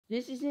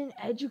This is an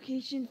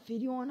education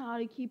video on how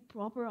to keep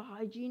proper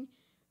hygiene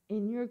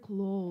in your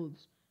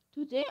clothes.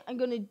 Today I'm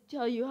going to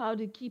tell you how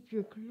to keep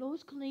your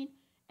clothes clean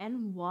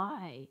and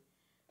why.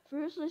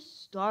 First, let's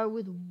start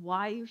with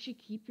why you should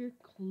keep your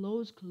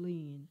clothes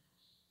clean.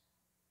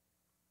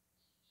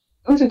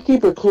 You should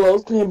keep your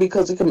clothes clean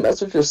because it can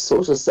mess with your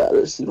social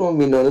status. You don't want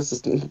to be known as a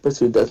sneaky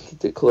person who doesn't keep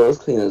their clothes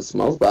clean and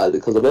smells bad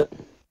because of it.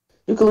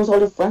 You can lose all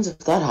your friends if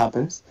that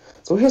happens.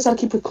 So here's how to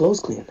keep your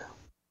clothes clean.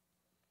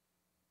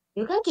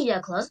 You can keep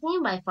your clothes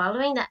clean by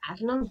following the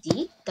acronym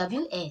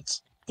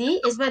DWH.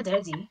 D is for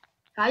dirty,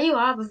 how you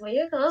are before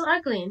your clothes are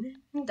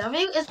clean.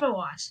 W is for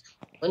wash,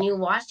 when you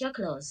wash your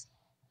clothes.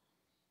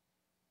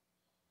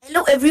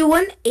 Hello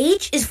everyone,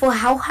 H is for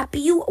how happy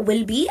you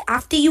will be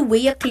after you wear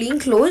your clean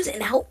clothes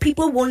and how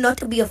people will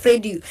not be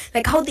afraid of you,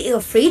 like how they are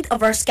afraid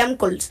of our scam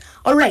calls.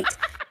 Alright,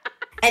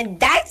 and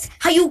that's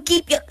how you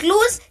keep your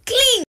clothes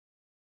clean.